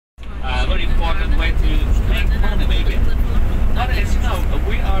try to make money maybe. But as you know,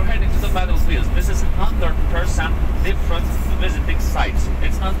 we are heading to the battlefields. This is 100% different visiting sites.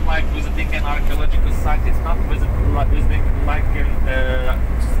 It's not like visiting an archaeological site. It's not visiting like an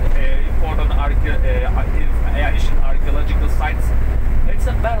important ancient archaeological sites. It's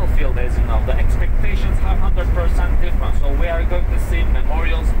a battlefield, as you know. The expectations are 100% different. So we are going to see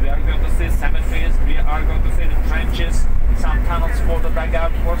memorials, we are going to see cemeteries, we are going to see the trenches, some tunnels for the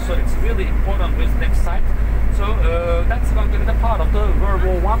dugout force. So it's really important visiting site. So that's going to be the part of the World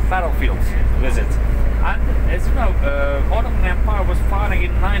War I battlefields visit. And as you know, Ottoman Empire was fighting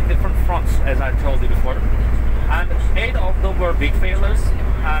in 9 different fronts, as I told you before. And 8 of them were big failures,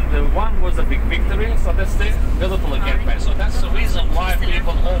 and 1 was a big victory. So that's the Gallipoli campaign. So that's the reason why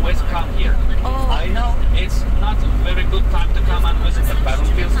people always come here. I know it's not a very good time to come and visit the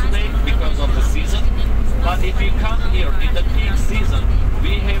battlefields today because of the season. But if you come here in the peak season,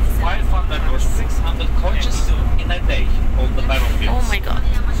 we have 500 or 600 coaches in a day on the battlefields. Oh my god.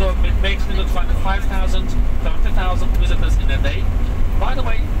 So it makes me look like 5,000, 30,000 visitors in a day. By the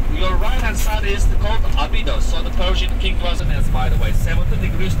way, your right hand side is called Abydos, so the Persian king was in this, by the way. 70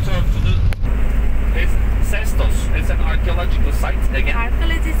 degrees turn to the... It's Sestos. It's an archaeological site again.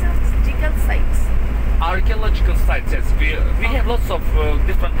 Archaeological sites. Archaeological sites, yes. We have lots of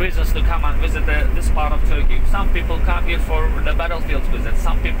different reasons to come and visit this part of Turkey. Some people come here for the battlefield visit.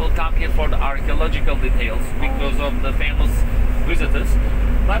 Some people come here for the archaeological details because of the famous visitors.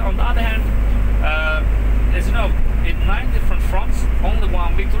 But on the other hand, as you know, in 9 different fronts, only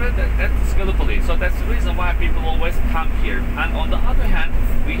 1 victory, that's Gallipoli. So that's the reason why people always come here. And on the other hand,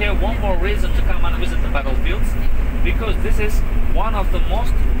 we have one more reason to come and visit the battlefields, because this is one of the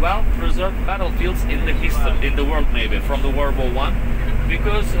most well-preserved battlefields in the history, in the world maybe, from the World War I.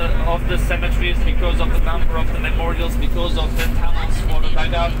 Because of the cemeteries, because of the number of the memorials, because of the tunnels for the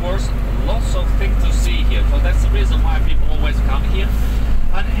dugout wars, lots of things to see here. So that's the reason why people always come here.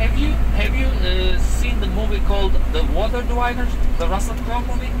 And have you seen the movie called The Water Divider, the Russell Crowe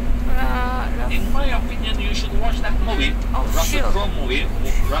movie? In my opinion, you should watch that movie.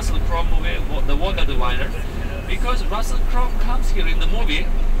 Russell Crowe movie, The Water Divider, because Russell Crowe comes here in the movie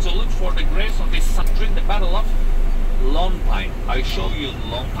to look for the graves of his son during the Battle of Longpine. I show you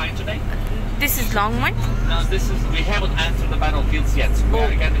Longpine today. This is Longpine? No, we haven't entered the battlefields yet. We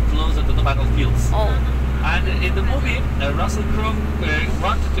are getting closer to the battlefields. And in the movie, Russell Crowe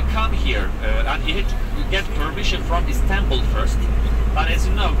wanted to come here, and he had to get permission from Istanbul first. But as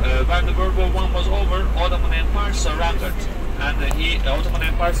you know, when the World War I was over, Ottoman Empire surrendered, and Ottoman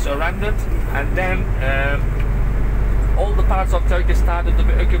Empire surrendered, and then all the parts of Turkey started to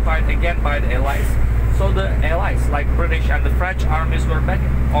be occupied again by the Allies. So the Allies, like British and the French armies, were back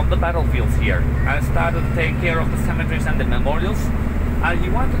on the battlefields here and started to take care of the cemeteries and the memorials. And he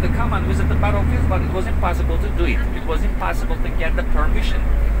wanted to come and visit the battlefields, but it was impossible to do it. It was impossible to get the permission.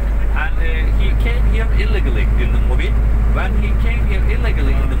 And he came here illegally in the movie. When he came here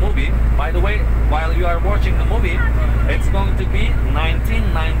illegally in the movie, by the way, while you are watching the movie, it's going to be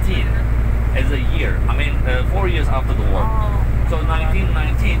 1919 as a year. I mean, 4 years after the war. So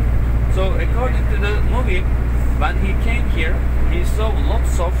 1919. So according to the movie, when he came here, he saw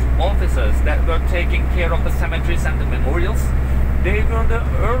lots of officers that were taking care of the cemeteries and the memorials. They were the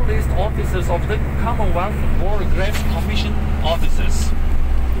earliest officers of the Commonwealth War Graves Commission officers.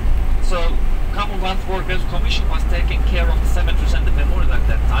 So Commonwealth War Graves Commission was taking care of the cemeteries and the memorials at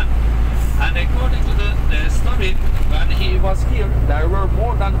that time. And according to the story, when he was here, there were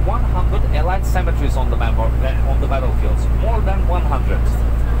more than 100 Allied cemeteries on the battlefields. More than 100.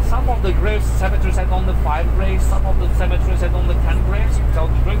 Some of the cemeteries had only 5 graves, some of the cemeteries had only 10 graves. So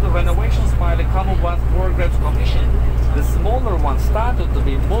during the renovations by the Commonwealth War Graves Commission, the smaller ones started to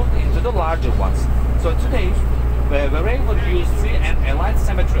be moved into the larger ones. So today, wherever you see an Allied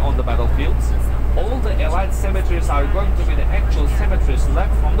cemetery on the battlefields, all the Allied cemeteries are going to be the actual cemeteries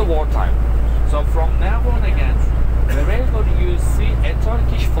left from the wartime. So from now on again, wherever you see a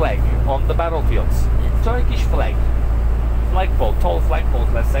Turkish flag on the battlefields, Turkish flag, flagpole, tall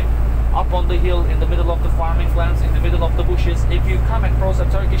flagpoles, let's say, up on the hill in the middle of the farming lands, in the middle of the bushes, if you come across a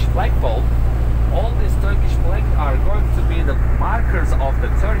Turkish flagpole, all these Turkish flags are going to be the markers of the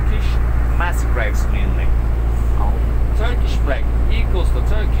Turkish mass graves mainly. Turkish flag equals the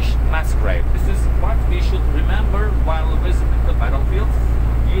Turkish mass grave. This is what we should remember while visiting the battlefield.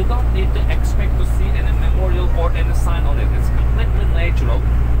 You don't need to expect to see any memorial or any sign on it. It's completely natural.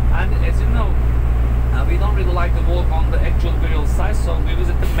 And as you know, we don't really like to walk on the actual burial sites, so we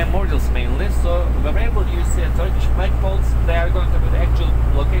visit the memorials mainly. So wherever you see a Turkish flagpoles, they are going to be the actual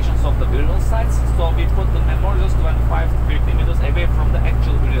locations of the burial sites. So we put the memorials 25 to 50 meters away from the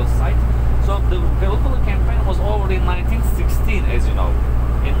actual burial site. So the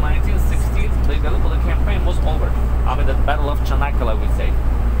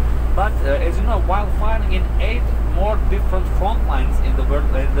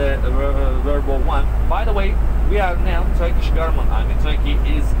War I. By the way, we are now Turkish government. I mean, Turkey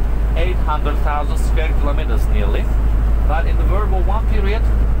is 800,000 square kilometers nearly. But in the World War I period,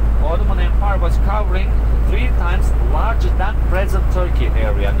 Ottoman Empire was covering 3 times larger than present Turkey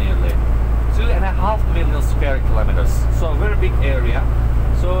area nearly. 2.5 million square kilometers. So a very big area.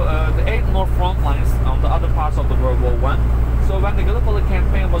 So the 8 north front lines on the other parts of the World War I. So when the Gallipoli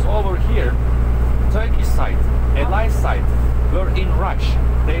campaign was over here, Turkish side, Allied side were in rush.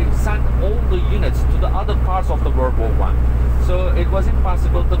 They sent all the units to the other parts of the World War I. So it was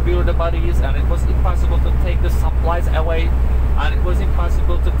impossible to bury the bodies, and it was impossible to take the supplies away, and it was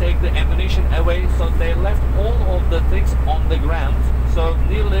impossible to take the ammunition away. So they left all of the things on the ground. So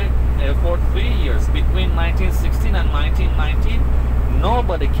nearly for 3 years, between 1916 and 1919,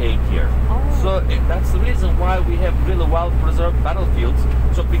 nobody came here. So that's the reason why we have really well preserved battlefields.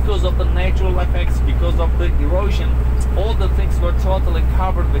 So because of the natural effects, because of the erosion, all the things were totally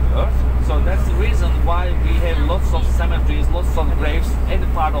covered with earth. So that's the reason why we have lots of cemeteries, lots of graves, any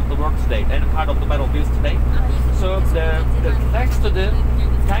part of the world today, any part of the battlefields today. So thanks to the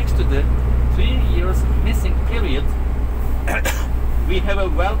 3 years missing period, we have a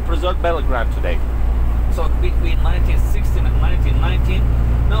well preserved battleground today. So between 1916 and 1919,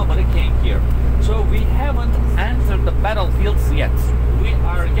 nobody came here. So we haven't entered the battlefields yet. We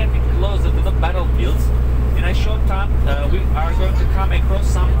are getting closer to the battlefields. In a short time, we are going to come across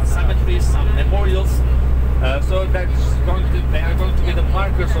some cemeteries, some memorials. So they are going to be the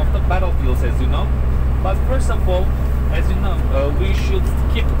markers of the battlefields, as you know. But first of all, as you know, we should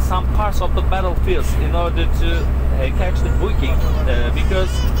keep some parts of the battlefields in order to catch the booking,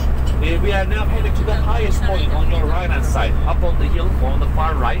 because we are now heading to the highest point on your right hand side, up on the hill on the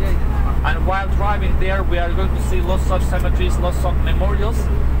far right. And while driving there, we are going to see lots of cemeteries, lots of memorials.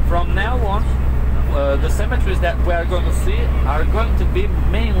 From now on, the cemeteries that we are going to see are going to be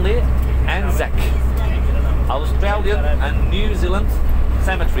mainly Anzac, Australian and New Zealand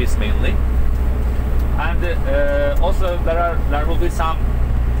cemeteries mainly. And also there will be some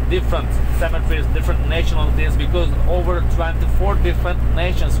different cemeteries, different nationalities, because over 24 different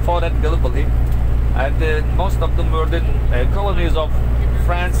nations fought at Gallipoli, and most of them were the colonies of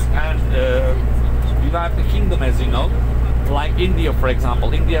France and United Kingdom, as you know. Like India, for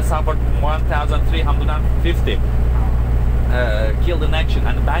example. India suffered 1,350 killed in action,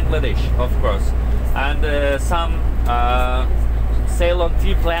 and Bangladesh, of course, and some Ceylon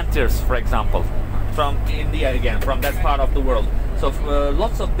tea planters, for example, from India again, from that part of the world. So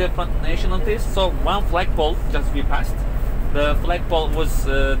lots of different nationalities. So one flagpole just we passed. The flagpole was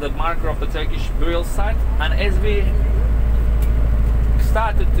the marker of the Turkish burial site, and as we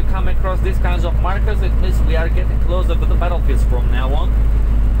started to come across these kinds of markers, it means we are getting closer to the battlefields from now on.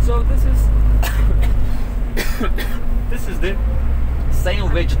 So this is this is the same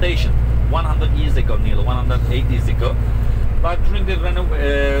vegetation 100 years ago, nearly 108 years ago. But during the in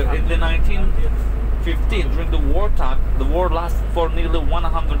the 1915, during the wartime, the war lasted for nearly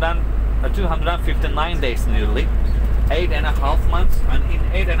 259 days, nearly 8.5 months, and in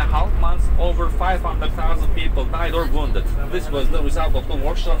 8.5 months, over 500,000 people died or wounded. This was the result of the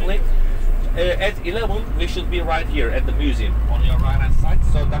war. Shortly at 11, we should be right here at the museum on your right hand side.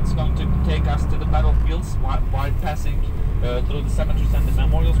 So that's going to take us to the battlefields while passing through the cemeteries and the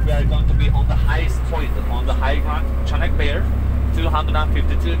memorials. We are going to be on the highest point, on the high ground, Çanakkale,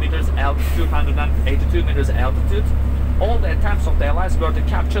 252 meters altitude, 282 meters altitude. All the attempts of the Allies were to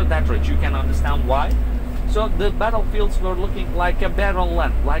capture that ridge. You can understand why. So the battlefields were looking like a barren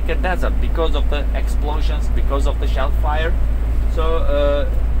land, like a desert, because of the explosions, because of the shell fire. So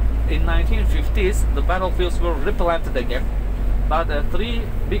in 1950s, the battlefields were replanted again. But 3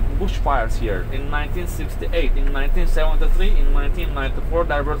 big bushfires here in 1968, in 1973, in 1994,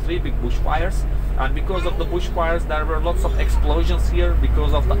 there were 3 big bushfires. And because of the bushfires, there were lots of explosions here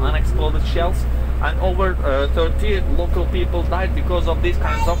because of the unexploded shells. And over 30 local people died because of these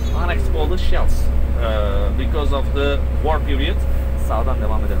kinds of unexploded shells. Because of the war period. Sağdan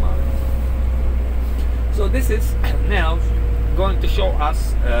devam edelim abi. So this is now going to show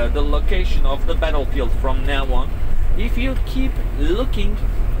us the location of the battlefield from now on. If you keep looking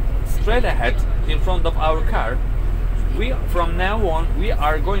straight ahead in front of our car, from now on we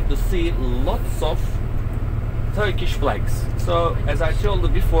are going to see lots of Turkish flags. So as I told you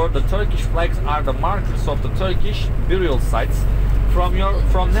before, the Turkish flags are the markers of the Turkish burial sites.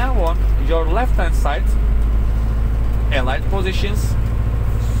 From now on, your left hand side, Allied positions.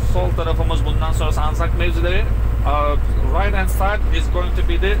 Sol tarafımız bundan sonrası Anzak mevzileri. Right hand side is going to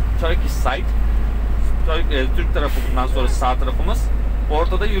be the Turkish side. Türk tarafı bundan sonrası sağ tarafımız.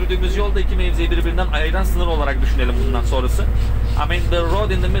 Ortada yürüdüğümüz yolda iki mevziyi birbirinden ayıran sınır olarak düşünelim bundan sonrası. I mean, the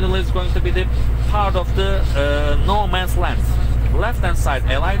road in the middle is going to be the part of the no man's land. Left hand side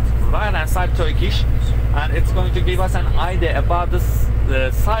Allied, right hand side Turkish, and it's going to give us an idea about the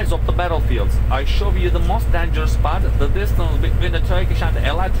size of the battlefields. I show you the most dangerous part. The distance between the Turkish and the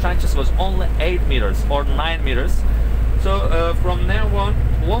Allied trenches was only 8 meters or 9 meters. So from now on,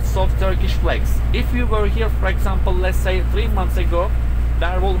 lots of Turkish flags. If you were here, for example, let's say 3 months ago,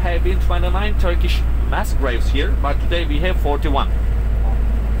 there will have been 29 Turkish mass graves here, but today we have 41.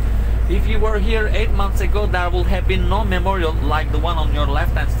 If you were here 8 months ago, there will have been no memorial like the one on your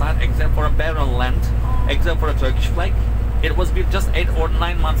left hand side, except for a barren land, except for a Turkish flag. It was built just 8 or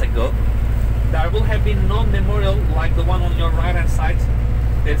 9 months ago. There will have been no memorial like the one on your right hand side.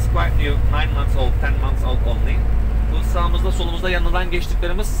 It's quite new, 9 months old, 10 months old only. Bu sağımızda solumuzda yanından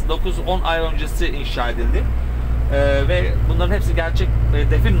geçtiklerimiz 9-10 ay öncesi inşa edildi. Ve bunların hepsi gerçek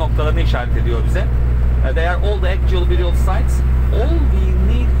defin noktalarını işaret ediyor bize. They are all the actual burial sites. All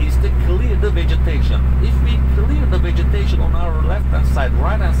we need is to clear the vegetation. If we clear the vegetation on our left hand side,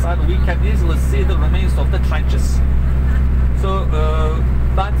 right hand side, we can easily see the remains of the trenches. So,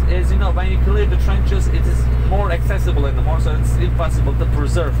 but as you know, when you clear the trenches, it is more accessible anymore, so it's impossible to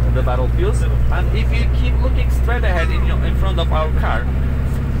preserve the battlefields. And if you keep looking straight ahead in front of our car,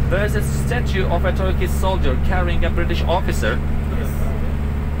 there is a statue of a Turkish soldier carrying a British officer.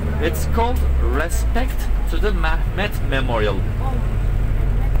 It's called Respect to the Mehmet Memorial.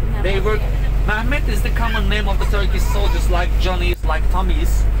 Mehmet is the common name of the Turkish soldiers, like Johnny's, like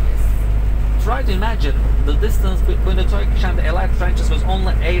Tommy's. Try to imagine the distance between the Turkish and the Allied trenches was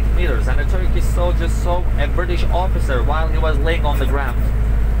only 8 meters, and the Turkish soldiers saw a British officer while he was laying on the ground,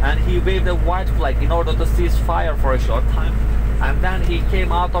 and he waved a white flag in order to cease fire for a short time, and then he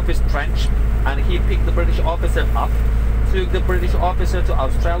came out of his trench and he picked the British officer up, took the British officer to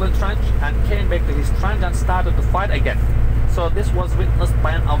Australian trench and came back to his trench and started to fight again. So this was witnessed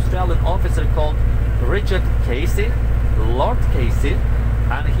by an Australian officer called Richard Casey, Lord Casey,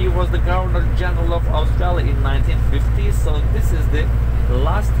 and he was the Governor General of Australia in 1950. So this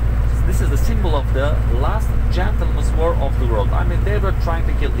is the symbol of the last gentleman's war of the world. I mean, they were trying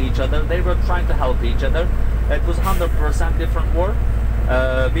to kill each other, they were trying to help each other. It was 100% different war,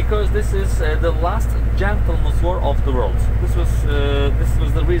 because this is the last gentleman's war of the world. This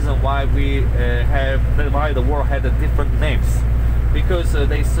was the reason why why the war had different names, because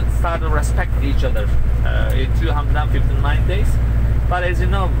they started to respect each other in 259 days. But as you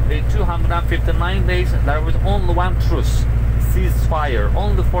know, in 259 days there was only one truce, ceasefire,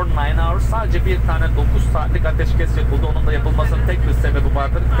 only for 9 hours. Sadece bir tane 9 saatlik ateşkes yapıldı. Onun da yapılmasının tek bir sebebi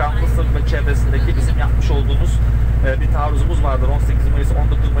vardır. Gamlısır ve çevresindeki bizim yapmış olduğumuz bir taarruzumuz vardır. 18 Mayıs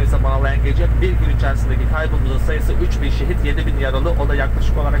 19 Mayıs'a bağlayan gece bir gün içerisindeki kaybımızın sayısı 3000 şehit, 7000 yaralı. O da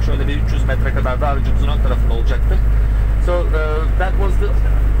yaklaşık olarak şöyle bir 300 metre kadar da aracımızın ön tarafında olacaktır. So that was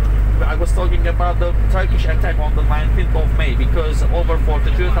I was talking about the Turkish attack on the 19th of May, because over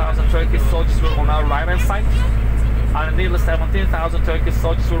 42,000 Turkish soldiers were on our right hand side, and nearly 17,000 Turkish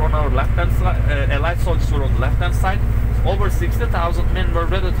soldiers were on our left hand side. Allied soldiers were on the left hand side. Over 60,000 men were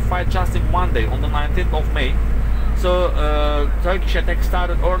ready to fight just in one day on the 19th of May. So Turkish attack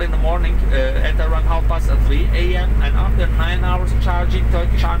started early in the morning at around 3:30 a.m. and after 9 hours charging,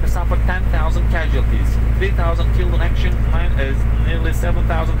 Turkish army suffered 10,000 casualties, 3,000 killed in action, nearly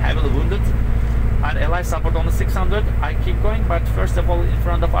 7,000 heavily wounded, and Allies suffered only 600. I keep going, but first of all, in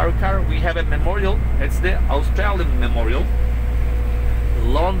front of our car we have a memorial. It's the Australian Memorial,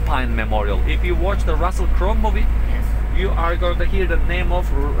 Lone Pine Memorial. If you watch the Russell Crowe movie, you are going to hear the name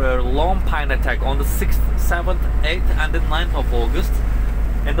of Lone Pine attack on the 6th, 7th, 8th and the 9th of August.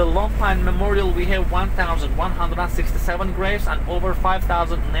 In the Lone Pine Memorial we have 1,167 graves and over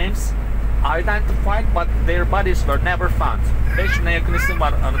 5,000 names identified, but their bodies were never found. 5.000'e yakın isim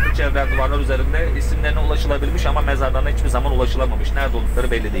var anıtı çevre duvarlar üzerinde. İsimlerine ulaşılabilmiş ama mezarlarına hiçbir zaman ulaşılamamış. Nerede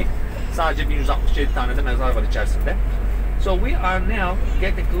oldukları belli değil. Sadece 1167 tane de mezar var içerisinde. So we are now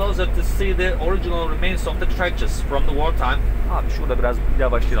getting closer to see the original remains of the trenches from the wartime. Abi şurada biraz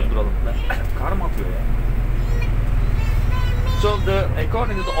yavaşlayalım, duralım. Kar mı atıyor ya? So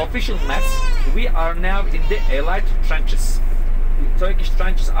according to the official maps, we are now in the Allied trenches. Turkish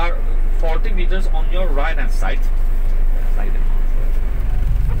trenches are 40 meters on your right hand side.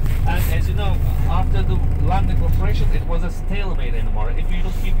 And as you know, after the landing operation, it was a stalemate anymore. If you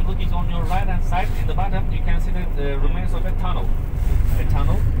keep looking on your right hand side, in the bottom, you can see the remains of a tunnel.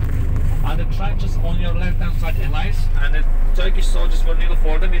 And the trenches on your left hand side, Allies, and the Turkish soldiers were nearly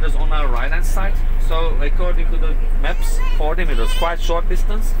 40 meters on our right hand side. So according to the maps, 40 meters, quite short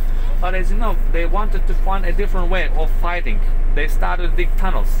distance. But as you know, they wanted to find a different way of fighting. They started to dig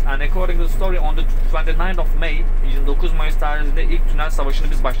tunnels. And according to the story, on the 29th of May, 29 Mayıs tarihinde ilk tünel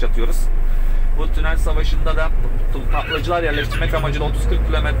savaşını biz başlatıyoruz. Bu tünel savaşında da patlayıcılar yerleştirmek amacıyla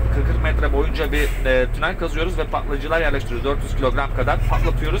 30-40 metre boyunca bir tünel kazıyoruz ve patlayıcılar yerleştiriyoruz. 400 kilogram kadar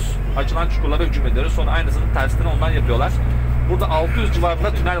patlatıyoruz. Açılan çukurlara hücum ediyoruz. Sonra aynısının tersini ondan yapıyorlar. Burada 600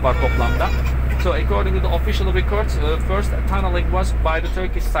 civarında tünel var toplamda. So according to the official records, first tunneling was by the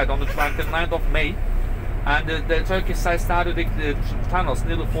Turkish side on the 29th of May. And the Turkish side started the tunnels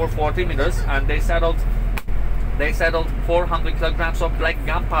nearly 440 meters, and they settled 400 kilograms of black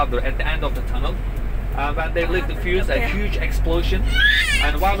gunpowder at the end of the tunnel. When they lit the fuse, a huge explosion.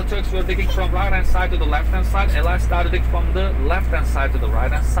 And while the Turks were digging from right hand side to the left hand side, Allies started digging from the left hand side to the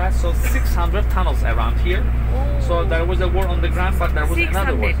right hand side. So 600 tunnels around here. So there was a war on the ground, but there was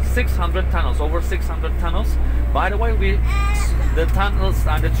another war. 600 tunnels, over 600 tunnels. By the way, the tunnels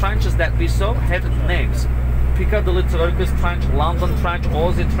and the trenches that we saw had names. Piccadilly Turkish Trench, London Trench,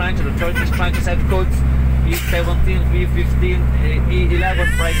 Aussie Trench, the Turkish trenches had codes E17, V15,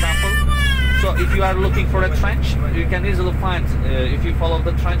 E11 for example. So if you are looking for a trench, you can easily find if you follow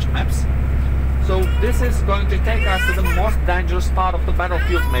the trench maps. So this is going to take us to the most dangerous part of the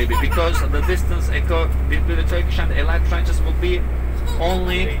battlefield maybe, because the distance between the Turkish and the Allied trenches will be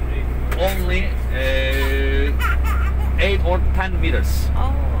only 8 or 10 meters.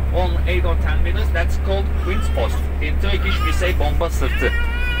 Only 8 or 10 meters. That's called Queen's Post. In Turkish we say bomba sırtı.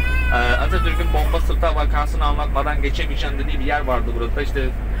 Atatürk'ün bomba sırtı vakasını anlatmadan geçemeyeceğim dediği bir yer vardı burada. İşte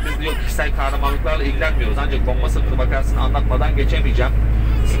biz diyor kişisel kahramanlıklarla ilgilenmiyoruz. Ancak bomba sırtı vakasını anlatmadan geçemeyeceğim.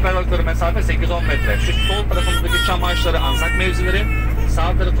 Siper vakları mesafe 8-10 metre. Şu sol tarafımızdaki çam ağaçları Anzak mevzileri.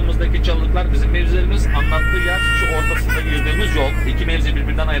 Sağ tarafımızdaki çalılıklar bizim mevzilerimiz. Anlattığı yer şu ortasında girdiğimiz yol. İki mevzi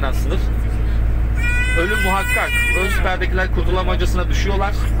birbirinden ayıran sınır. Ölüm muhakkak. Ön siperdekiler kurtulamacasına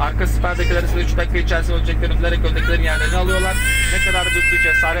düşüyorlar. Arka siperdekiler ise 3 dakika içerisinde öleceklerini bilerek öndekilerin yerlerini alıyorlar. Ne kadar büyük bir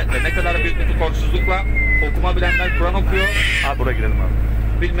cesaretle, ne kadar büyük bir korkusuzlukla okuma bilenler Kur'an okuyor. Buraya girelim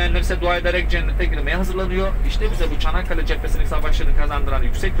abi. Bilmeyenler ise dua ederek cennete girmeye hazırlanıyor. İşte bize bu Çanakkale cephesinin savaşlarını kazandıran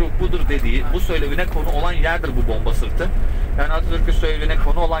yüksek ruh budur dediği, bu söylevine konu olan yerdir bu bomba sırtı. Yani Atatürk'ün söylevine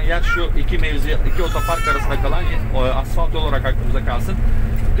konu olan yer şu iki mevzi, iki otopark arasında kalan asfalt yol olarak aklımıza kalsın.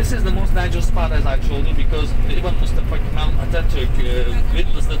 This is the most dangerous spot, as I told you, because even Mustafa Kemal Atatürk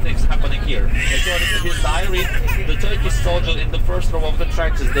witnessed the things happening here. According to his diary, the Turkish soldiers in the first row of the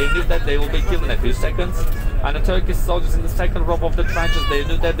trenches, they knew that they will be killed in a few seconds, and the Turkish soldiers in the second row of the trenches, they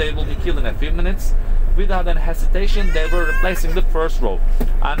knew that they will be killed in a few minutes. Without any hesitation, they were replacing the first row.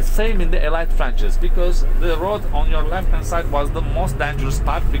 And same in the Allied trenches, because the road on your left-hand side was the most dangerous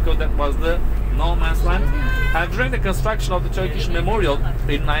part, because that was the no man's land. And during the construction of the Turkish memorial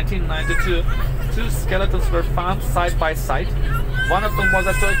in 1992, two skeletons were found side by side. One of them was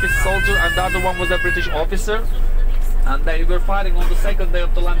a Turkish soldier and the other one was a British officer. And they were fighting on the second day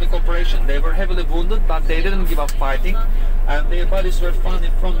of the landing operation. They were heavily wounded, but they didn't give up fighting. And their bodies were found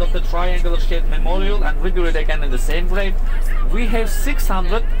in front of the triangular-shaped memorial and reburied again in the same grave. We have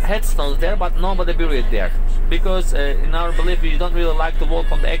 600 headstones there, but nobody buried there. Because in our belief, we don't really like to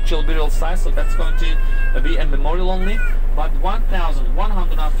walk on the actual burial site, so that's going to be a memorial only. But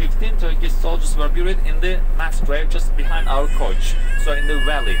 1,115 Turkish soldiers were buried in the mass grave just behind our coach. So in the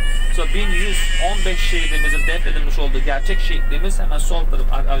valley. So 1115 şehidimizin defnedilmiş olduğu gerçek şehitliğimiz hemen sol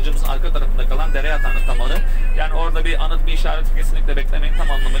taraf, aracımızın arka tarafında kalan dere yatağının tamamı. Yani orada bir anıt, bir işaret kesinlikle beklemeyin,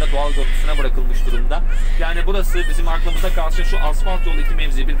 tam anlamıyla doğal görüntüsüne bırakılmış durumda. Yani burası bizim aklımızda kalsın, şu asfalt yolu iki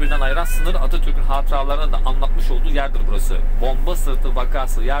mevziyi birbirinden ayıran sınır, Atatürk'ün hatıralarını da anlatmış olduğu yerdir burası. Bomba sırtı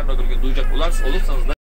vakası yarın öbür gün duyacak olursanız da